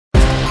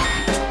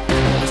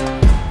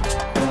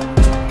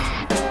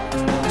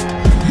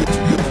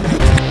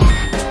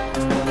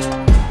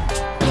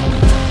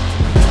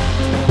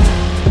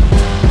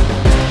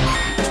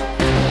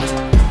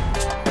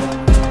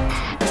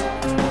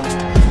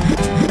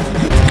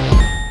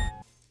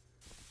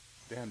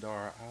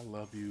Dandara, I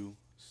love you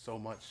so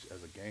much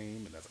as a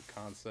game and as a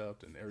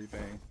concept and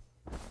everything.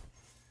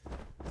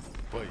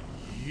 But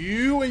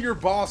you and your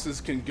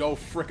bosses can go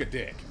frick a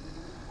dick.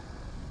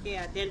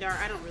 Yeah, Dandara,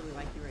 I don't really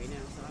like you right now,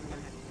 so I'm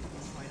gonna have to be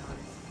quite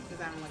honest.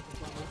 Because I don't like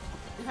this level.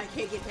 And I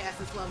can't get past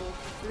this level.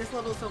 And this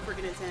level is so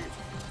freaking intense.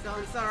 So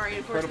I'm sorry,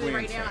 unfortunately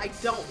right now, I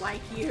don't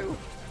like you.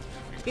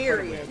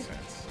 Period.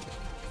 Intense.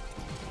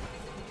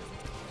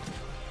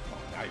 Oh,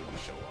 now you want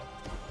to show up.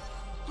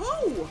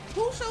 Who?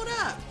 Who showed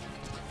up?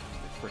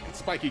 Freaking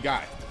spiky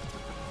guy.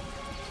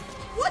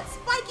 What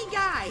spiky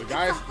guy? The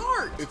guy's, it's a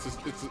heart.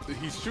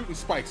 He's shooting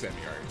spikes at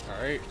me,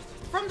 all right?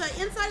 From the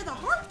inside of the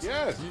heart?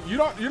 Yes.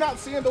 You're not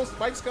seeing those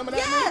spikes coming at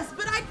me? Yes,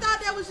 but I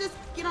thought that was just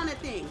get on that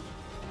thing.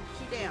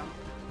 Shoot down.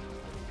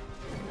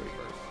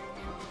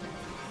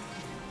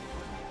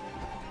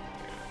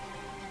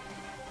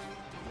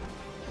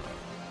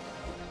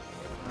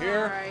 Here.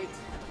 All right.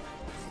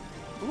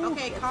 Ooh,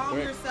 okay, calm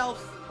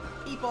yourselves,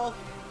 people.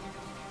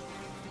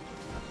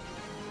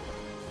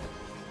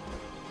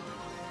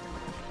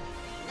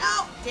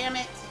 No, damn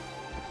it.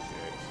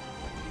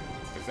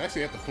 It's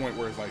actually at the point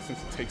where it's like,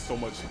 since it takes so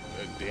much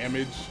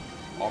damage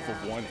off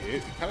of one hit,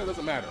 it kind of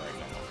doesn't matter right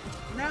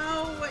now.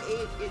 No,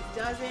 it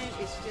doesn't.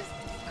 It's just,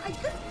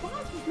 this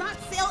boss does not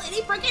sell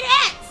any freaking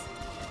hits.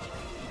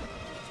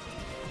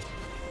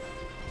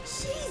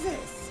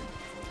 Jesus.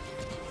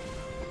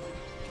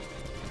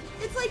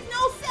 It's like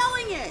no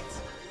selling it.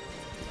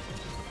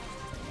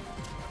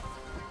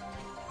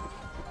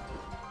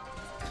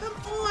 Come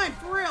on,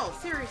 for real,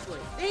 seriously.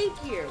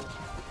 Thank you.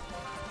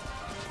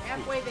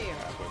 Halfway there.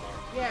 Halfway there.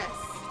 Yes.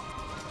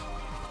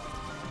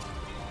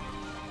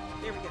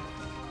 There we go.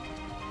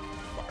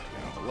 Fire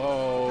down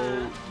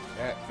below.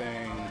 That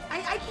thing.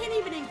 I can't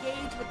even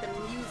engage with the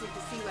music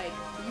to see, like,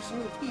 you should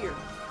move here.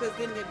 Because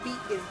then the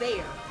beat is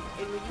there.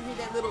 And when you hear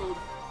that little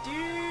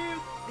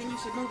doo, then you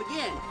should move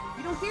again.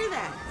 You don't hear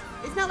that.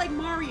 It's not like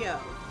Mario.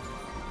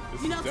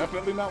 This is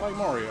definitely not like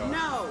Mario.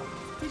 No.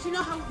 Because you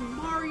know how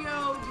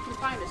Mario, you can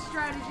find a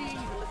strategy,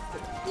 you can listen to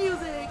the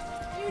music,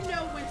 you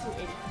know when to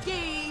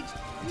engage,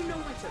 you know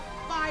when to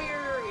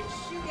fire and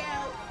shoot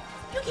out.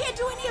 You can't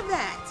do any of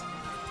that.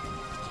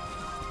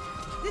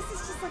 This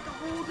is just like a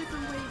whole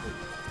different way of it.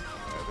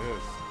 Yeah, it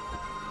is.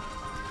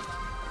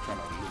 I'm trying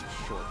to move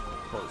short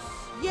bursts.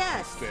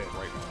 Yes. Instead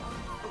right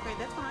now. Okay,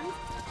 that's fine.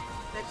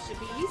 That should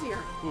be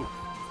easier. Ooh.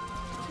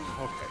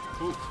 Okay.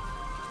 Ooh.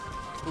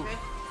 Ooh. Okay.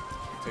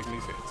 Taking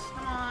these hits.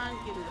 Come on,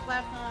 get to the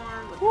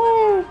platform. With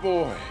Woo,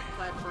 boy.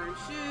 Platform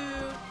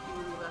shoot. You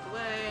move out the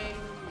way.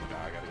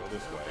 Now I gotta go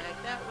this way. Back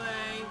that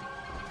way.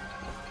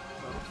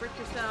 Don't frick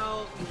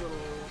yourself, you little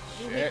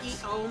Shit. doohickey.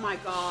 Oh my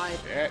god.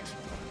 Shit.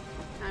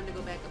 Time to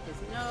go back up his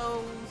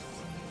nose.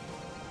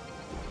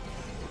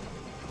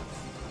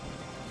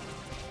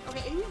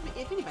 Okay,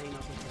 if anybody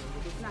knows what to do,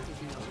 if it's not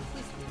his nose,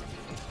 please do it.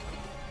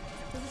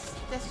 Because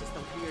that's just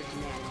a weird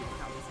anatomy of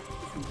how this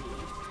can be.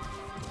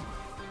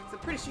 So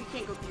I'm pretty sure you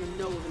can't go through your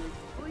nose. And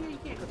oh yeah, you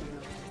can't go through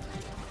your nose.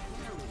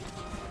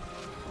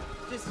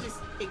 Just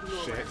ignore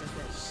what I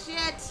just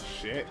said. Shit.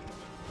 Shit.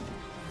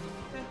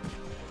 Okay.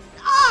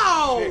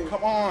 Oh! Shit,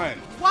 come on.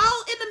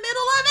 While in the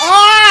middle of it?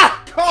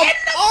 Ah! Come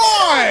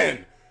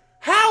on!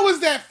 How is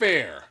that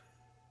fair?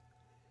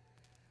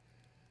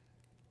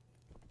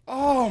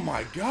 Oh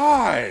my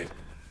god.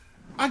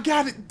 I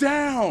got it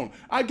down.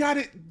 I got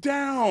it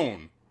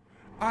down.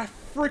 I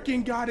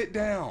freaking got it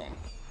down.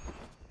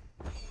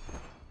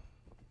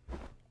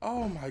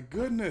 Oh my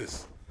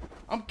goodness.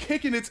 I'm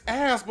kicking its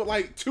ass, but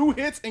like 2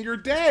 hits and you're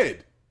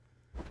dead.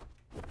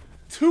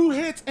 2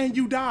 hits and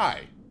you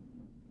die.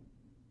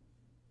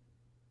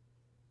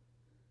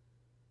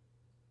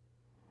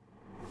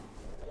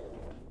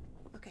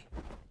 Okay,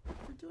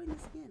 we're doing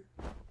this again.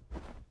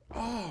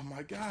 Oh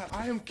my god,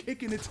 I am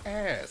kicking its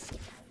ass.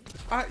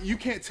 You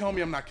can't tell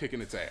me I'm not kicking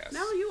its ass.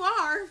 No, you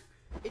are.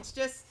 It's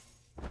just,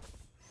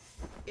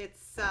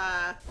 it's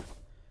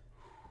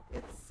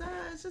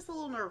just a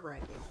little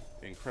nerve-wracking.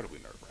 Incredibly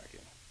nerve-wracking.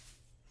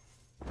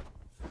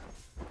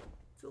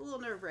 It's a little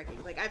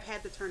nerve-wracking. Like, I've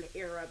had to turn the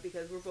air up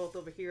because we're both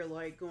over here,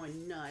 like,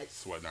 going nuts.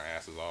 Sweating our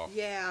asses off.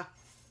 Yeah.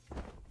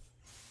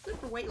 Good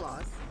for weight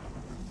loss.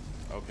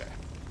 Okay.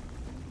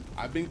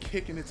 I've been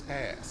kicking its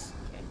ass.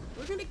 Okay.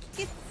 We're gonna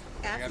kick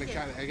its ass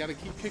again. I gotta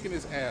keep kicking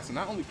its ass, and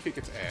not only kick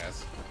its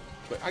ass,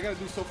 but I gotta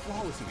do so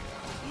flawlessly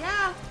now.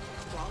 Yeah.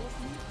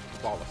 Flawlessly?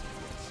 Flawlessly,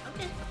 yes.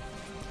 Okay.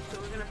 So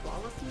we're gonna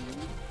flawlessly.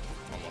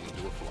 I want to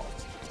do it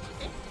flawlessly.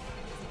 Okay.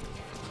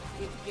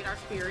 Get our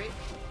spirit.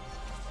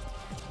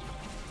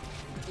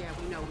 Yeah,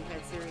 we know we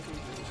had serious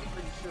injuries. I'm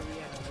pretty sure we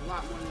had a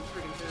lot more than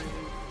freaking serious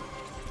injuries.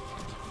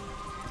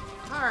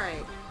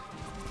 Alright.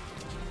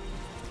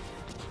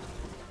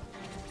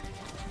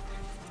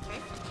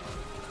 Okay.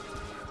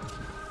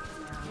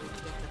 Now we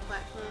get the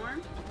platform.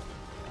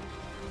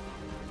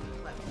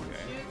 Platform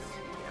shoots.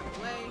 Get out of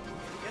the way. There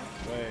we go.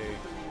 Way. And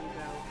then you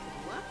go to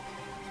the left.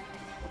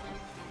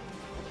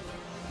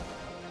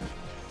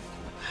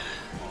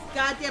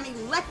 Goddamn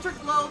electric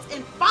loads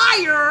and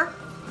fire!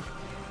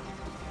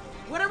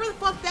 Whatever the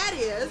fuck that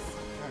is.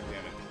 God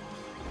damn it.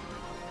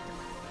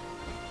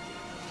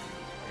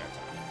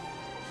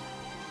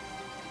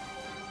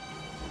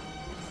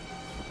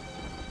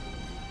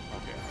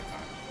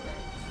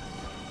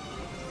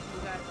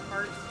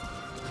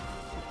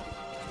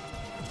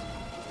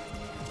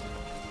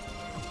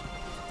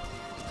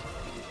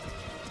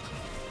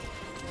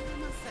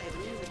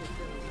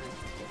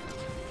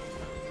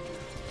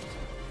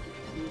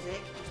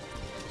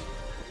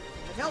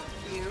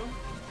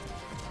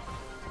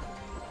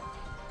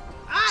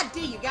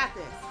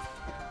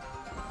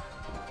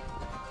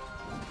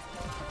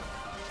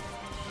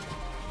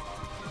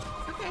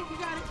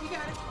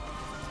 got it.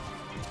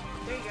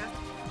 There you go.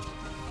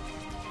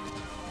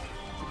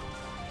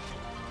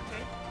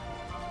 Okay.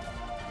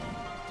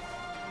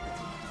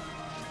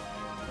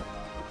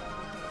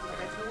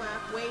 Right to the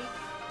left. Wait.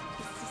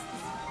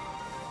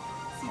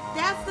 See,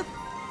 that's the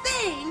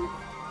thing.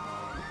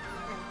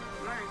 Okay.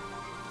 All right.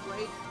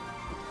 Wait.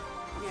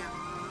 Yeah.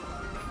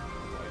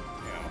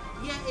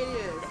 Yeah, it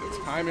is. It is.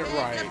 Time it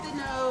right. Up the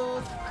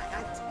nose.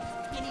 I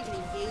can't even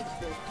engage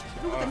this.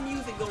 Even with the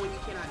music going, you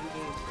cannot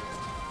engage this.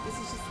 This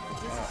is just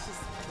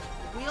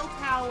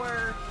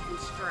willpower and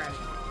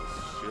strategy.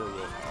 Sheer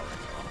willpower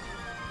right now.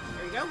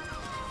 There you go.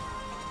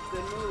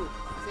 Good move.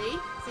 See?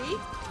 See?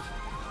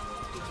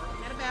 Keep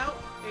working that about.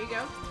 There you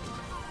go.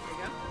 There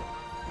you go.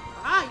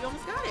 Ah, you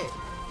almost got it.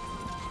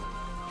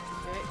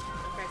 Okay.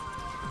 Okay.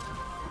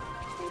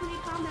 Okay, we need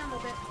to calm down a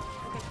little bit.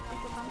 Okay,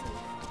 calm down.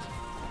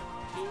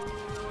 And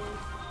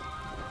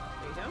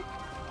there you go.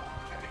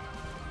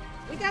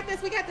 We got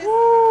this. We got this.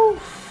 Woo!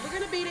 We're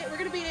gonna beat it. We're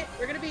gonna beat it.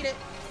 We're gonna beat it.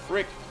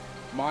 Frick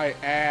my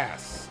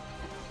ass.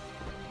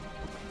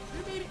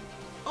 We're gonna beat it.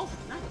 Oh,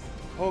 nice.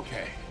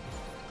 Okay.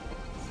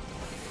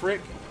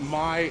 Frick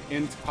my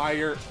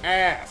entire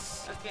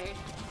ass. Okay,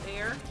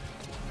 there.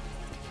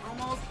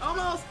 Almost,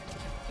 almost.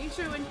 Keep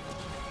shooting.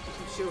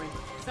 Keep shooting.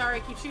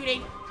 Sorry, keep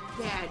shooting.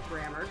 Bad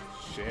grammar.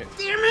 Shit.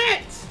 Damn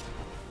it!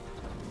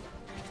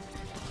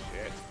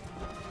 Shit.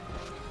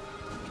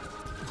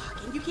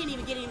 Fucking, you can't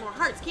even get any more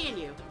hearts, can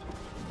you?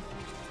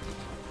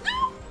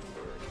 No!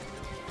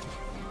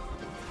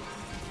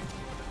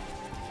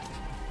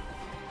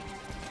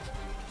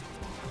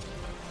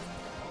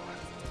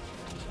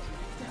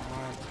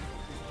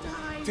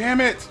 Die.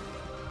 Damn it!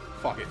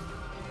 Fuck it.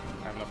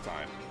 I have enough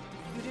time.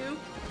 You do?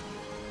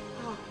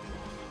 Oh.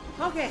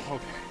 Okay.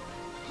 Okay.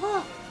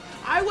 Oh,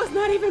 I was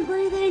not even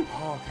breathing.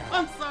 Okay.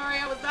 I'm sorry,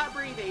 I was not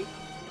breathing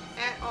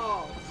at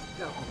all.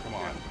 Go. Oh, come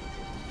on.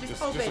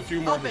 Just open. Just a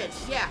few more open.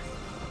 hits. Yeah.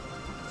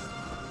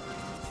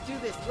 Let's do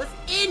this. What's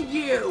in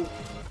you?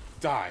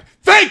 Die.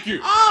 Thank you!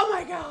 Oh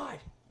my god.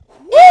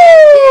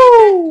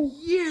 Woo!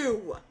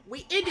 You.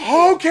 We ended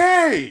it.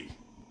 Okay!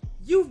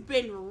 You've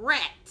been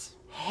wrecked.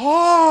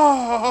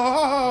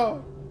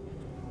 Oh,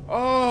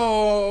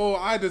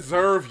 I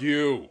deserve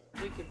you.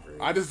 We can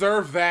breathe. I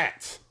deserve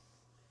that.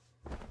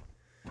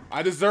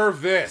 I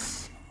deserve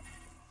this.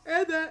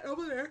 And that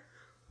over there.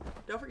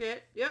 Don't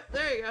forget. Yep,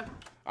 there you go.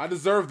 I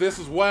deserve this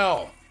as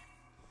well.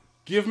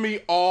 Give me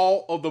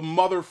all of the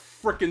mother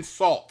frickin'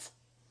 salt.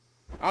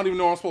 I don't even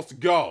know where I'm supposed to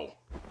go.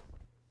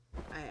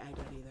 I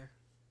don't either.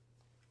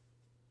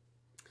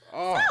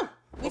 Oh, So,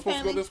 I'm supposed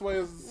to go this way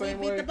as the same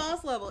we beat way? the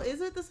boss level.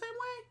 Is it the same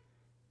way?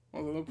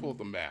 Well, let me pull up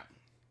the map.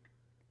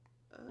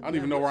 I don't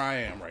even know where I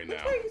am right Which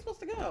now. way are you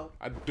supposed to go?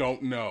 I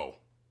don't know.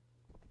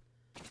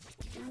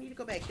 You need to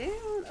go back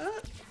down,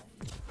 up.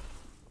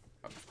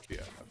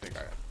 Yeah, I think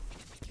I...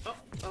 Oh,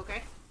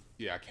 okay.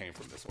 Yeah, I came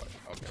from this way.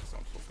 Okay, so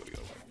I'm supposed to go the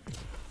other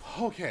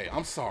way. Okay,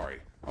 I'm sorry.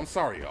 I'm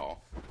sorry,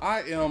 y'all.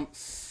 I am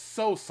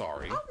so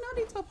sorry. Oh, no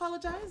need to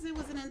apologize. It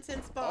was an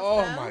intense boss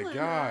Oh battle, my and,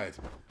 god.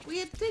 we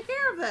had to take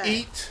care of that.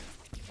 Eat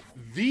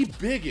the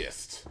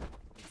biggest.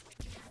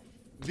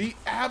 The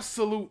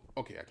absolute...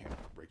 Okay, I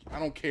can't break you. I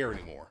don't care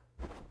anymore.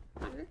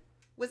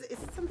 Is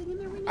it something in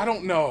there we need? I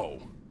don't know.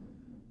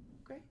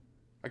 Okay.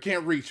 I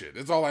can't reach it.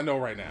 That's all I know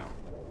right now.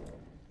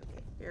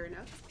 Okay, fair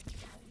enough.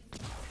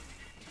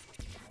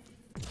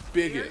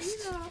 Biggest.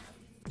 Fair enough.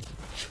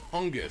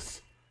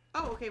 Chungus.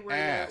 Oh, okay, we're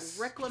Ass. in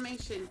the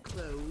reclamation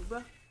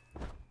clove.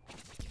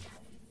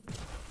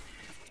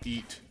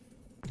 Eat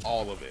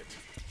all of it.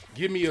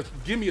 Give me a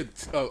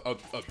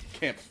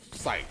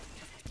campsite.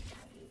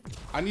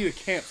 I need a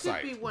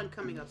campsite. Should be one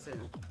coming up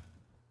soon.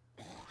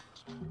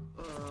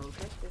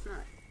 Okay, it's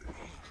not.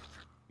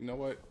 You know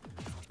what?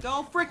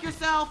 Don't frick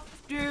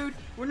yourself, dude.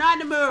 We're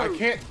not in the mood. I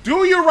can't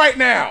do you right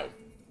now.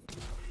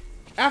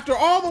 After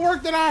all the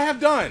work that I have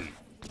done.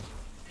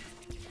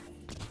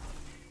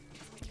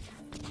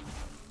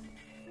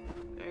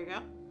 There you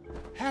go.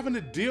 Having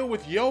to deal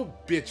with yo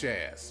bitch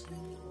ass.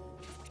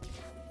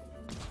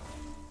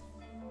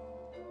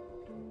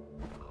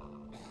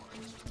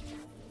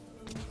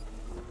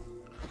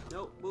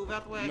 Nope, move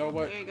out the way. You know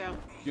what? There you go.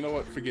 You know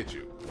what? Forget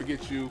you.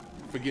 Forget you.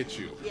 Forget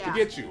you. Yeah.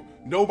 Forget you.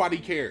 Nobody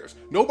cares.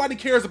 Nobody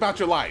cares about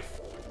your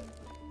life.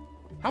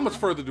 How much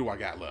further do I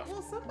got left?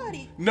 Well,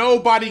 somebody.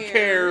 Nobody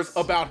cares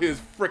about his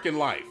freaking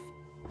life.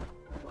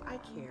 Well, I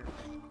care.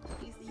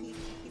 He's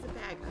a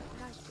bad guy.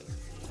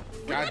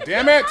 I care. God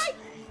damn it!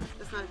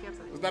 That's not a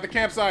campsite. It's not a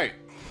campsite. I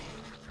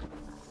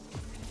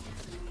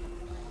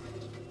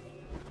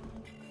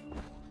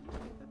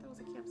thought that was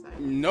a campsite.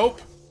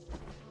 Nope.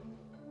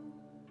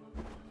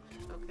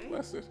 Okay.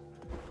 That's it.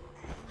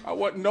 I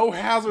want no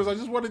hazards. I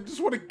just want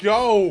to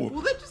go.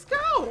 Well, then just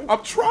go.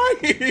 I'm trying.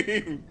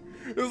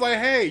 It was like,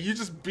 hey, you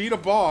just beat a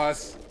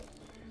boss.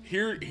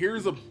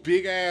 Here's a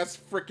big ass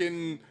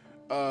freaking.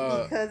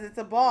 Because it's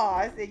a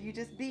boss and you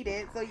just beat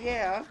it, so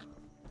yeah.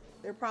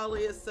 There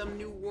probably is some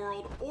new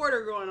world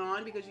order going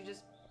on because you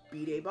just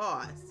beat a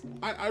boss.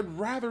 I'd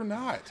rather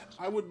not.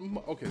 I would.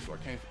 Okay, so I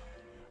can't.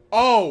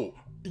 Oh,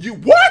 you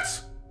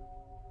what?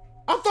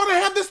 I thought I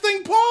had this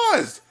thing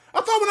paused.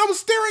 I thought when I was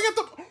staring at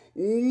the...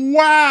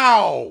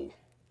 Wow.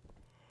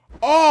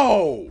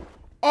 Oh.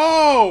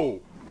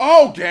 Oh.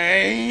 Oh,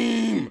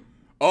 game.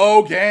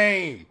 Oh,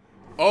 game.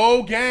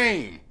 Oh,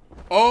 game.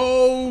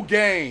 Oh,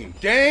 game.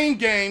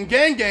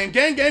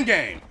 Game.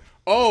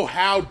 Oh,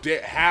 how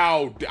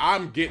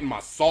I'm getting my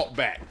salt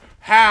back.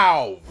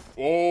 How?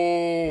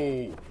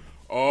 Oh.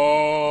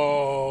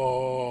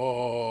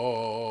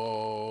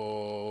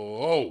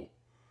 Oh.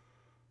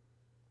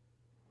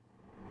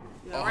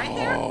 You all right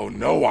there? Oh,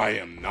 no, I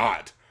am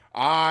not.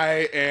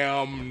 I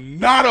am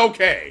not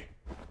okay.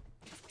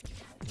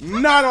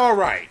 Not all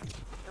right.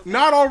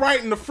 Not all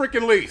right in the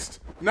freaking least.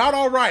 Not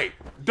all right.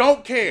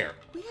 Don't care.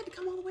 We had to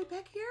come all the way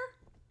back here?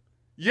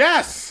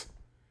 Yes.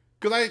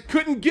 Because I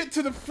couldn't get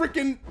to the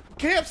freaking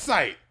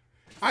campsite.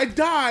 I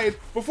died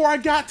before I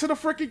got to the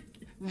freaking...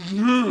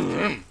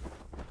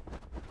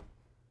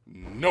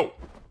 No.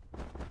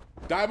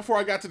 Died before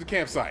I got to the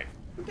campsite.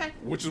 Okay.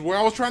 Which is where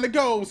I was trying to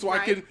go so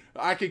Right.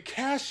 I could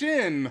cash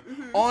in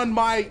on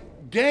my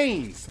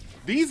gains.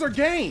 These are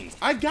gains.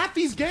 I got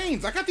these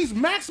gains. I got these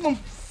maximum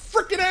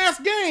freaking ass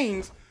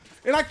gains.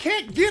 And I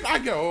can't get... I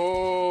go...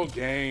 Oh,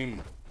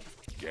 game.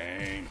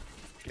 Game.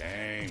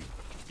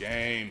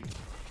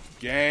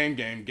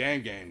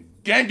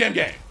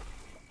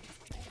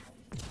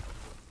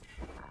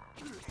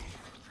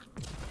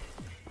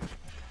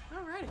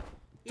 Alright.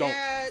 Don't.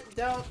 Yeah,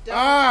 don't.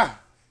 Ah!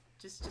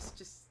 Just.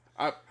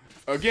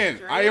 Again,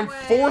 Straight I am away.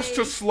 forced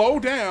to slow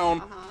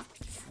down Uh-huh.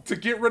 to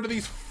get rid of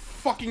these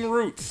fucking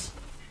roots.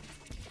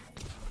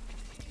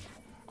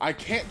 I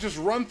can't just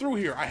run through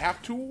here. I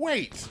have to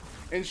wait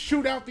and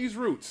shoot out these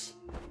roots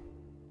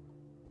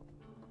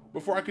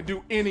before I could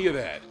do any of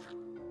that.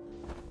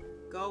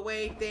 Go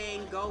away,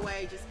 thing. Go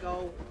away. Just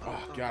go.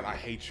 Oh, God, I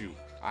hate you.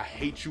 I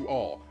hate you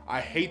all.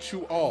 I hate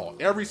you all.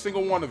 Every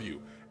single one of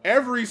you.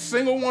 Every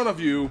single one of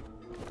you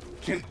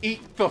can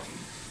eat the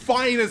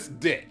finest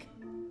dick.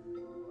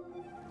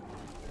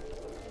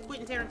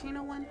 Quentin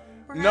Tarantino one?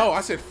 Perhaps? No,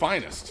 I said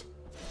finest.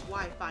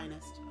 Why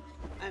finest?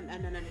 I'm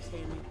not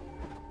understanding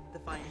the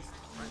finest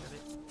part of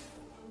it.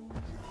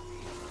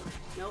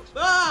 Nope.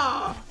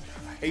 Oh!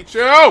 I hate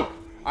you!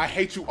 I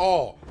hate you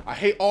all. I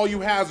hate all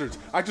you hazards.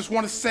 I just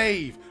want to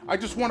save. I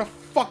just want to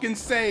fucking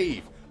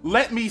save.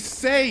 Let me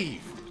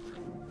save.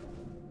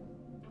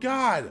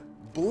 God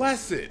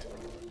bless it.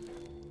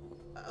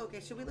 Okay,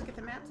 should we look at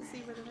the map to see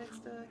where the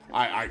next...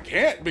 I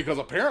can't because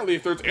apparently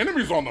if there's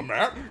enemies on the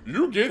map,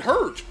 you get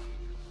hurt.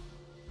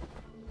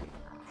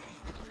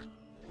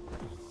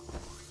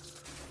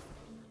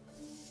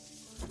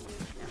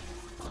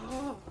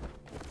 Oh.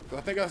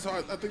 I think this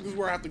is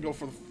where I have to go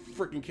for the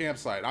freaking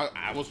campsite.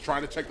 I was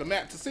trying to check the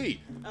map to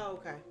see. Oh,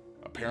 okay.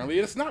 Apparently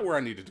it's not where I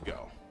needed to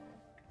go.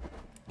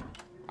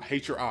 I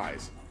hate your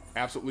eyes.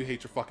 Absolutely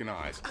hate your fucking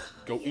eyes.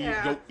 Go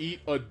eat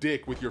a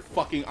dick with your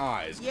fucking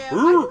eyes. Yeah,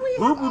 why do we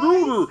have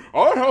eyes?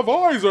 I have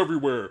eyes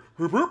everywhere.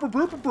 Do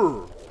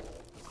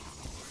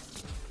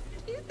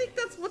you think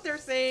that's what they're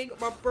saying?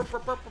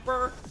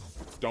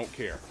 Don't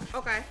care.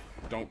 Okay.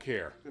 Don't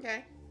care.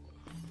 Okay.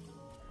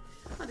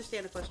 I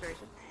understand the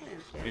frustration. I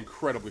understand.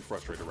 Incredibly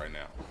frustrated right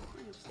now.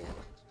 I understand.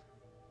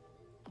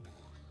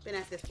 Been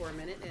at this for a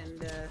minute,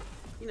 and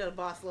you know the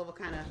boss level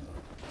kind of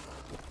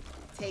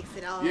takes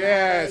it all.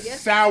 Yeah,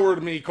 Yes.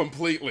 soured me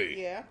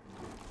completely. Yeah.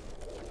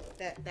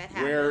 That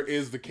happens. Where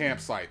is the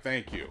campsite?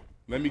 Thank you.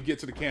 Let me get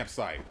to the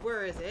campsite.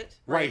 Where is it?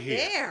 Right here.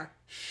 There.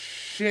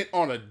 Shit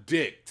on a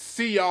dick.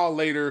 See y'all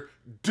later.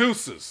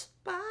 Deuces.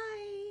 Bye.